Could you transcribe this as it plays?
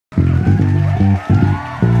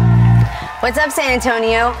What's up, San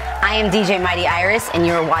Antonio? I am DJ Mighty Iris, and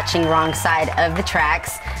you're watching Wrong Side of the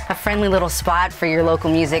Traxx, a friendly little spot for your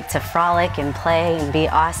local music to frolic and play and be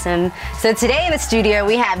awesome. So today in the studio,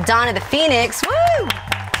 we have Donna the Phoenix. Woo!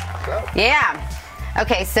 Yeah.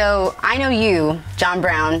 Okay, so I know you, John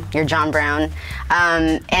Brown. You're John Brown.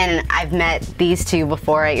 And I've met these two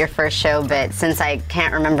before at your first show, but since I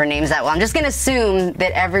can't remember names that well, I'm just going to assume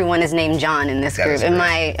that everyone is named John in this group. Am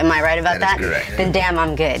I right about that? That is correct. Then damn,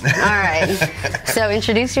 I'm good. All right. So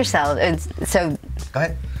introduce yourself. Go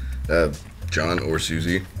ahead. John or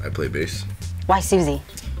Susie. I play bass. Why Susie?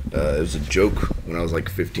 It was a joke when I was like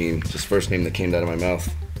 15. Just first name that came out of my mouth.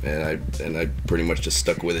 And I pretty much just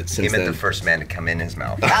stuck with it since He then. meant the first man to come in his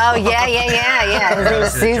mouth. Oh, yeah. His name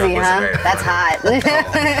was Susie, huh? That's hot.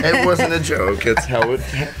 It wasn't a joke. It's how it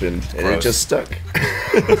happened. And it just stuck.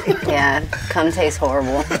 Yeah, cum tastes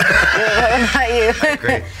horrible. What about you?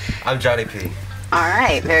 Great. I'm Johnny P. All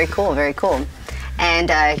right, very cool, very cool.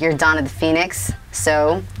 And you're Donna the Phoenix,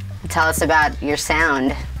 so tell us about your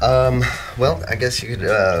sound. Well, I guess you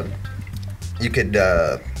could,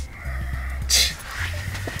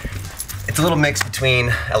 it's a little mix between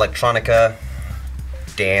electronica,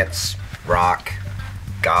 dance, rock,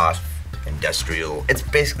 goth, industrial. It's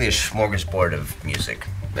basically a smorgasbord of music,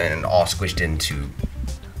 and all squished into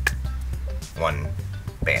one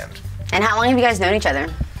band. And how long have you guys known each other?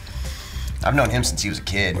 I've known him since he was a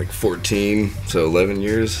kid. Like 14, so 11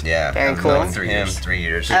 years. Yeah, Very I've cool. known him 3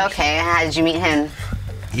 years. Okay, how did you meet him?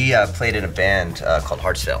 He played in a band called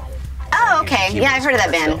Hartsville. Oh, okay. Yeah, I've heard of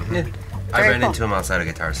that band. Yeah. I Very ran cool. into him outside a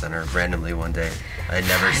Guitar Center randomly one day. I had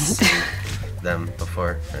never seen them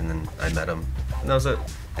before, and then I met him. And that was it.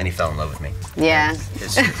 And he fell in love with me. Yeah.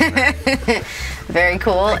 It's just, Very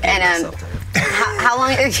cool. I gave And myself to him. how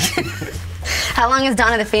long? How long has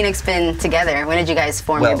Donna the Phoenix been together? When did you guys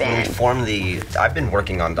form your Well, band? we formed I've been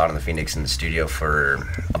working on Dawn of the Phoenix in the studio for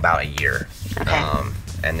about a year. Okay.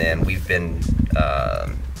 And then we've been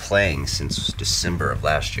playing since December of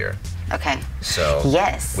last year. Okay. So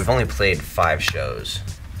Yes. we've only played 5 shows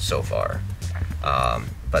so far.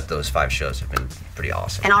 But those 5 shows have been pretty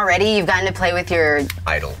awesome. And already you've gotten to play with your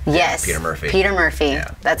Idol. yes, Peter Murphy. Peter Murphy.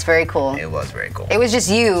 Yeah. That's very cool. It was very cool. It was just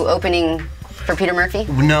you opening for Peter Murphy?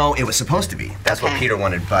 No, it was supposed to be. That's what Okay. Peter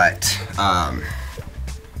wanted, but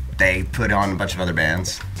they put on a bunch of other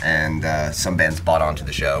bands, and some bands bought onto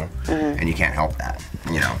the show, and you can't help that.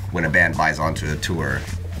 You know, when a band buys onto a tour,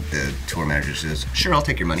 the tour manager says, "Sure, I'll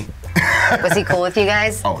take your money." Was he cool with you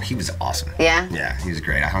guys? Oh, he was awesome. Yeah? Yeah, he was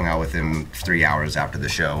great. I hung out with him 3 hours after the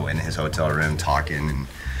show in his hotel room, talking and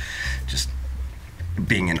just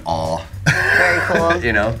being in awe. Very cool.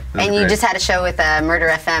 You know? It was And you great. just had a show with Murder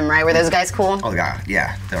FM, right? Were those guys cool? Oh, God,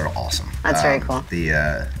 yeah, they were awesome. That's very cool.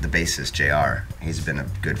 The bassist, JR, he's been a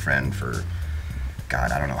good friend for,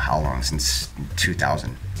 God, I don't know how long, since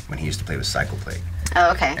 2000, when he used to play with Cycle Plague.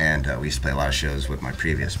 Oh, okay. And we used to play a lot of shows with my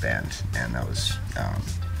previous band, and that was,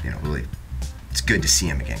 really, it's good to see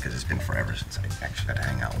him again, because it's been forever since I actually got to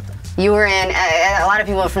hang out with him. You were in, a lot of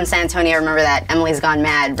people from San Antonio remember that Emily's Gone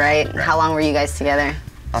Mad, right? Right. How long were you guys together?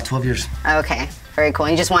 12 years. Okay, very cool.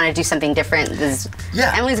 And you just wanted to do something different?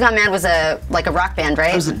 Yeah. Emily's Gone Mad was like a rock band,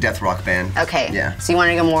 right? It was a death rock band. Okay. Yeah. So you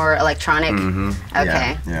wanted to go more electronic?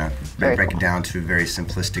 Okay. Yeah. Very Break cool. it down to a very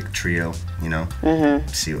simplistic trio, you know?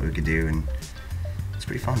 See what we could do, and it's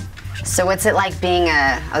pretty fun. So what's it like being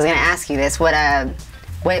I was going to ask you this, what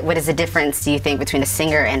is the difference, do you think, between a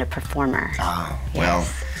singer and a performer? Oh, well,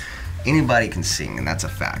 anybody can sing, and that's a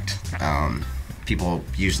fact. People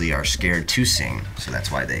usually are scared to sing, so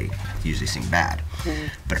that's why they usually sing bad.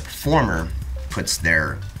 But a performer puts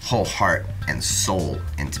their whole heart and soul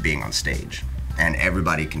into being on stage, and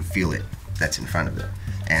everybody can feel it that's in front of them.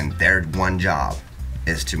 And their one job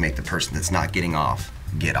is to make the person that's not getting off,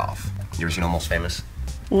 get off. You ever seen Almost Famous?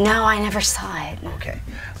 No, I never saw it. Okay,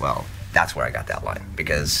 well, that's where I got that line,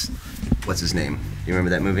 because, what's his name? You remember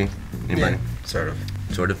that movie? Anybody? Yeah, sort of.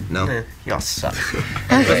 Sort of? No? Yeah. Y'all suck.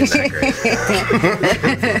 It wasn't that great.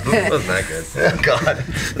 It wasn't that good. Oh, God,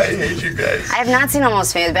 I hate you guys. I have not seen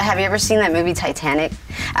Almost Famous, but have you ever seen that movie Titanic?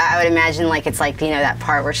 I would imagine like it's like, that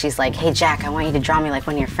part where she's like, hey Jack, I want you to draw me like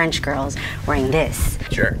one of your French girls wearing this.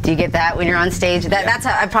 Sure. Do you get that when you're on stage? That's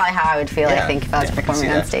probably how I would feel, I Yeah. think, if I was Yeah, I can performing see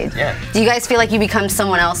on that. stage. Yeah. Do you guys feel like you become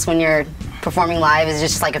someone else when you're performing live? Is it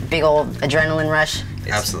just like a big old adrenaline rush?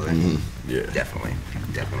 Absolutely. Yeah. Definitely.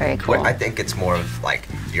 Very cool. Well, I think it's more of like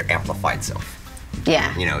your amplified self.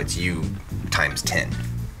 Yeah. You know, it's you times 10.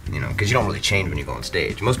 You know, because you don't really change when you go on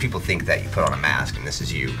stage. Most people think that you put on a mask and this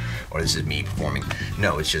is you, or this is me performing.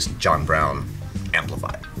 No, it's just John Brown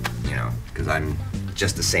amplified. You know, because I'm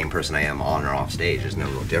just the same person I am on or off stage. There's no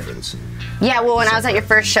real difference. Yeah, well, when I was at your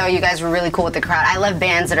first show, you guys were really cool with the crowd. I love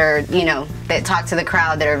bands that are, you know, that talk to the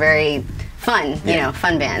crowd, that are very fun, you know,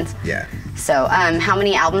 fun bands. Yeah. So, how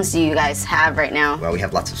many albums do you guys have right now? Well, we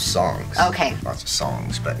have lots of songs. Okay. Lots of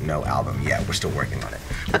songs, but no album yet. We're still working on it.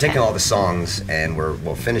 We're taking all the songs and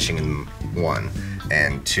we're finishing in 1,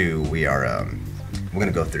 and 2 we are we're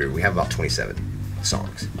gonna go through. We have about 27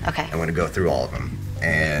 songs. Okay. And we're gonna go through all of them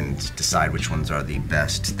and decide which ones are the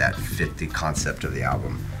best that fit the concept of the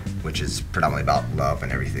album, which is predominantly about love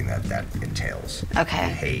and everything that entails. Okay.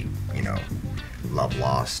 Hate, you know, love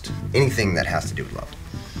lost, anything that has to do with love.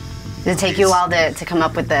 Does it take you a while to come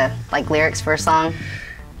up with the lyrics for a song?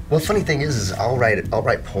 Well, the funny thing is I'll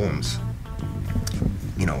write poems,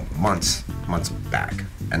 you know, months back,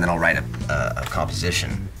 and then I'll write a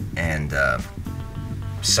composition, and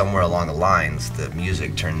somewhere along the lines, the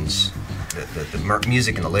music turns, the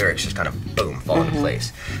music and the lyrics just kind of boom fall into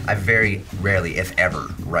place. I very rarely, if ever,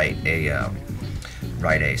 write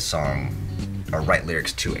a song or write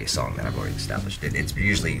lyrics to a song that I've already established. It's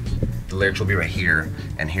usually the lyrics will be right here,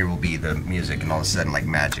 and here will be the music, and all of a sudden, like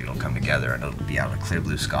magic, it'll come together, and it'll be out of a clear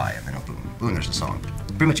blue sky, and then boom, boom, there's a song.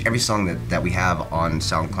 Pretty much every song that we have on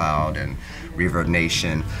SoundCloud and Reverb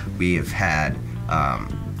Nation, we have had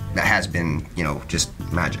that has been, you know, just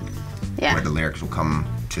magic. Yeah. Where the lyrics will come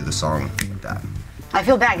to the song like that. I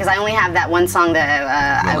feel bad because I only have that one song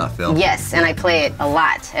that Will Not Fail. Yes, and I play it a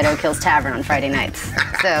lot at Oak Hills Tavern on Friday nights.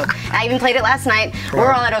 So I even played it last night.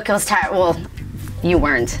 We're all at Oak Hills Tavern. Well, you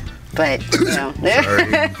weren't, but you know. We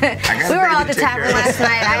were all at the tavern last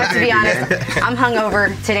night. I have to be honest. I'm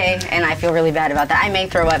hungover today, and I feel really bad about that. I may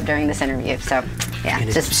throw up during this interview, so yeah,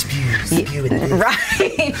 just spew in this. right.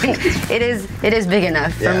 It is big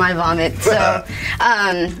enough for my vomit. So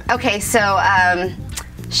okay, so.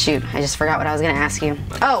 Shoot, I just forgot what I was going to ask you.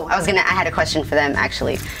 Oh, I had a question for them,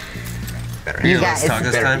 actually. Better. You guys, talk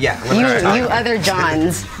this time? Yeah. you other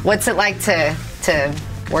Johns, what's it like to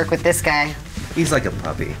work with this guy? He's like a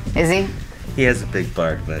puppy. Is he? He has a big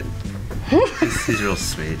bark, but he's real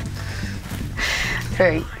sweet.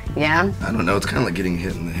 Very, yeah? I don't know. It's kind of like getting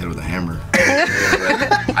hit in the head with a hammer.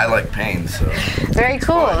 I like pain, so. Very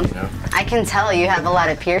cool. fine, you know? I can tell you have a lot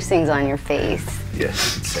of piercings on your face.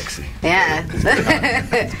 Yes, it's sexy. Yeah.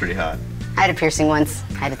 It's pretty hot. I had a piercing once.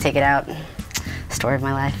 I had to take it out. Story of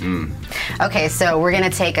my life. Okay, so we're gonna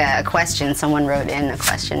take a question. Someone wrote in a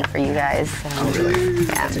question for you guys. So, Oh, really?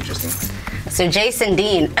 Yeah. That's interesting. So Jason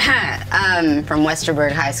Dean from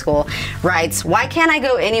Westerberg High School writes, "Why can't I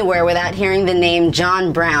go anywhere without hearing the name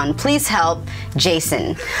John Brown? Please help,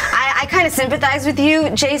 Jason." I kind of sympathize with you,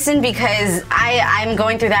 Jason, because I'm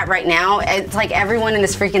going through that right now. It's like everyone in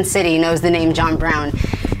this freaking city knows the name John Brown.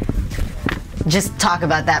 Just talk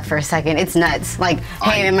about that for a second. It's nuts. Like,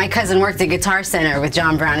 hey, my cousin worked at Guitar Center with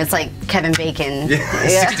John Brown. It's like Kevin Bacon.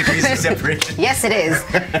 Yeah, 6 degrees of separation. Yes, it is.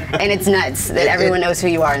 And it's nuts that everyone knows who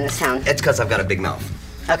you are in this town. It's because I've got a big mouth.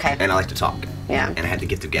 Okay. And I like to talk. Yeah. And I had to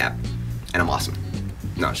get through Gap. And I'm awesome.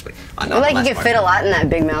 No, I'm just kidding. Well, like you can fit a lot in that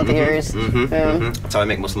big mouth of yours. That's how I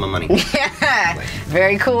make most of my money. Yeah.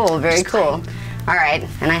 Very cool. Very cool. All right.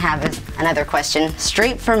 And I have another question.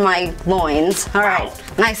 Straight from my loins. All right.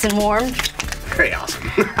 Nice and warm. Very awesome.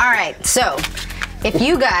 All right. So, if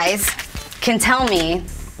you guys can tell me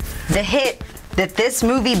the hit that this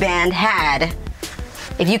movie band had,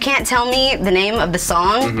 if you can't tell me the name of the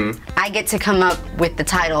song, I get to come up with the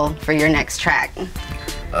title for your next track.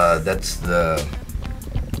 That's the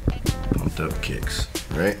Pumped Up Kicks,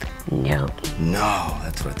 right? No. No,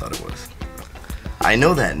 that's what I thought it was. I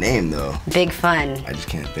know that name though. Big Fun. I just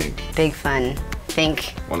can't think. Big Fun.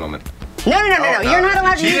 Think. One moment. No. You're not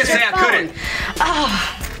allowed to You use didn't your say I phone. couldn't. Oh,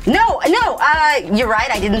 no. You're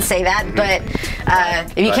right. I didn't say that. But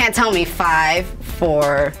if you can't tell me, 5,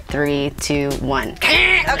 4, 3, 2, 1.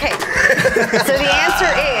 Okay. So the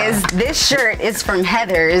answer is this shirt is from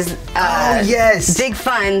Heather's. Oh, yes. Big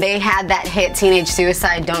Fun. They had that hit, Teenage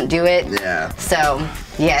Suicide. Don't do it. Yeah. So.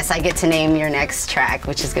 Yes, I get to name your next track,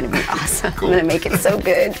 which is going to be awesome. I'm going to make it so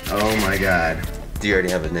good. Oh my God. Do you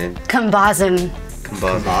already have a name? Kumbasm.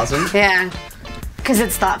 Awesome. Yeah, because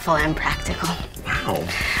it's thoughtful and practical. Wow.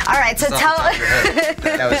 All right, so tell.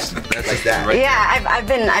 That's like that. Right. Yeah, I've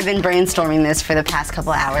been brainstorming this for the past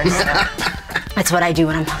couple hours. So that's what I do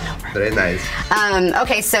when I'm hungover. Very nice.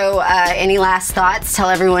 Okay, so any last thoughts? Tell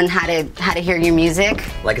everyone how to hear your music.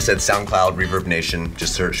 Like I said, SoundCloud, Reverb Nation.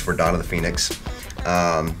 Just search for Dawn of the Phoenix.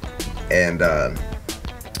 Let's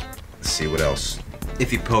see what else.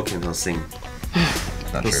 If you poke him, he'll sing.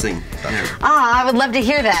 Not He'll true. sing. Not true. Oh, I would love to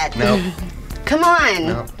hear that. No. Come on.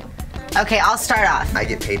 No. Okay, I'll start off. I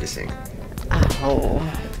get paid to sing. Oh.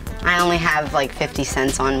 I only have like 50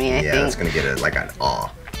 cents on me, I Yeah, think. it's gonna get like an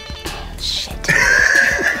awe. Shit.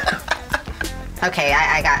 Okay,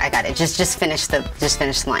 I got it. Just finish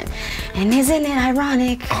the line. And isn't it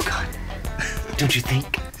ironic? Oh God. Don't you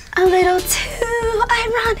think? A little too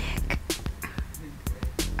ironic.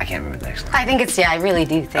 I can't remember the next line. I think it's, I really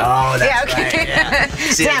do think. Oh, that's yeah, okay. right. Yeah.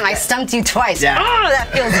 See, Damn, I stumped you twice. Yeah. Oh, that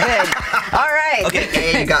feels good. All right.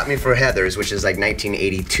 Okay, A, you got me for Heathers, which is like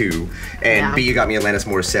 1982, and Yeah. B, you got me Alanis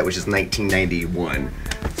Morissette, which is 1991.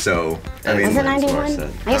 So, I mean, Was it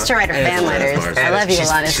 91? I used to write her fan letters. I love you,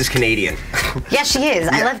 Alanis. She's Canadian. Yeah, she is.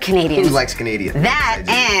 I Yeah. love Canadians. Who likes Canadian? That I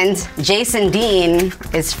do. and Jason Dean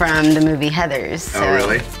is from the movie Heathers. So Oh,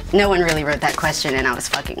 really? No one really wrote that question, and I was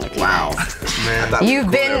fucking with you. Wow. guys. Man, I thought we were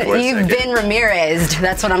cool there for a You've second. been Ramirez.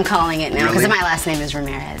 That's what I'm calling it now because Really? my last name is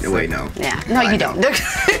Ramirez. Wait, no. Yeah. No, I you know. don't.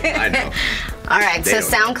 I know. All right, They so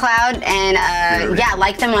don't know. SoundCloud and Really? yeah,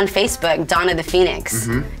 like them on Facebook, Donna the Phoenix,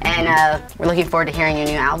 and we're looking forward to hearing your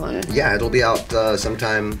new album. Yeah, it'll be out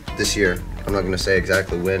sometime this year. I'm not going to say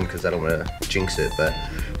exactly when because I don't want to jinx it, but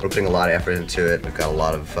we're putting a lot of effort into it. We've got a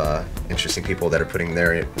lot of interesting people that are putting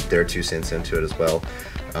their 2 cents into it as well.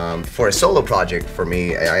 For a solo project for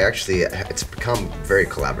me, it's become very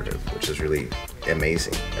collaborative, which is really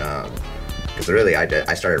amazing. Because really,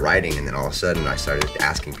 I started writing, and then all of a sudden, I started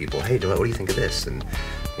asking people, "Hey, what do you think of this?" And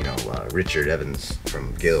you know, Richard Evans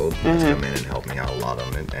from Guild has come in and helped me out a lot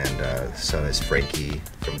on it, and so has Frankie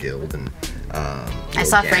from Guild, and I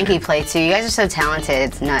saw Frankie play too. You guys are so talented.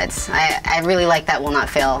 It's nuts. I really like that "Will Not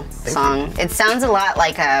Fail" song. It sounds a lot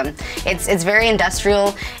like it's very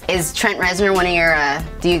industrial. Is Trent Reznor one of your?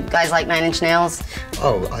 Do you guys like Nine Inch Nails?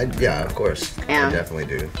 Oh, yeah, of course. Yeah. I definitely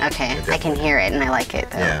do. Okay, I I can hear it and I like it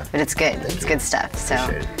though. Yeah. But it's good. Thank It's you. good stuff. So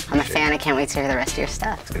Appreciate it. I'm a Appreciate fan. it. I can't wait to hear the rest of your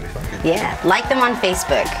stuff. It's gonna be fun. Yeah, like them on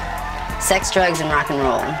Facebook. Sex, drugs, and rock and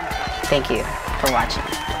roll. Thank you for watching.